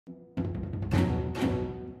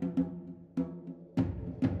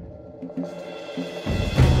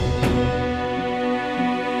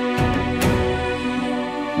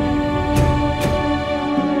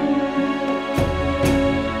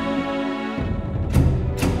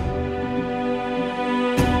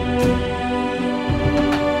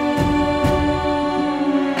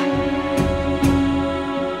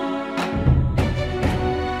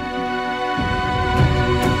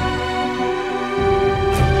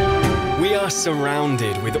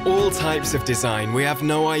surrounded with all types of design we have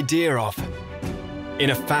no idea of. In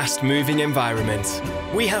a fast-moving environment,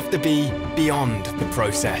 we have to be beyond the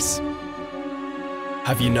process.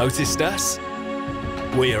 Have you noticed us?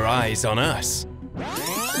 We're eyes on us.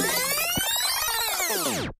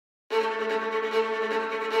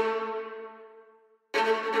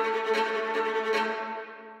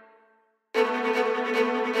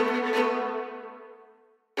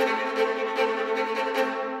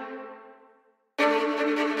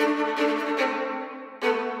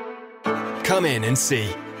 Come in and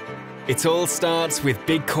see. It all starts with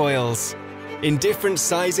big coils, in different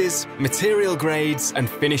sizes, material grades and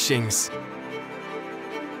finishings.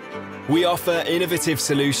 We offer innovative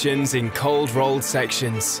solutions in cold-rolled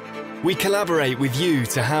sections. We collaborate with you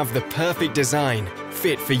to have the perfect design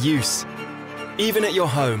fit for use, even at your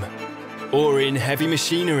home, or in heavy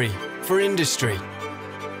machinery for industry.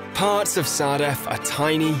 Parts of Sadef are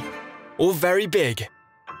tiny or very big.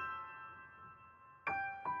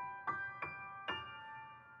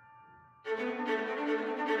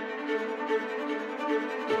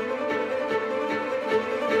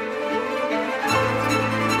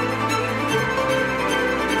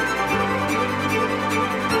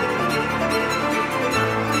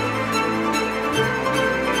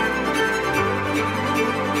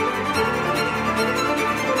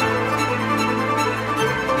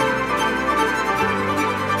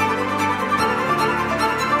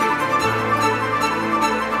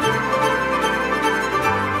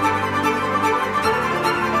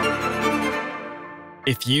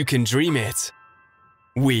 If you can dream it,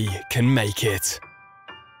 we can make it.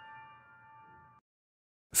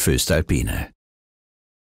 Voestalpine.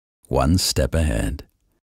 One step ahead.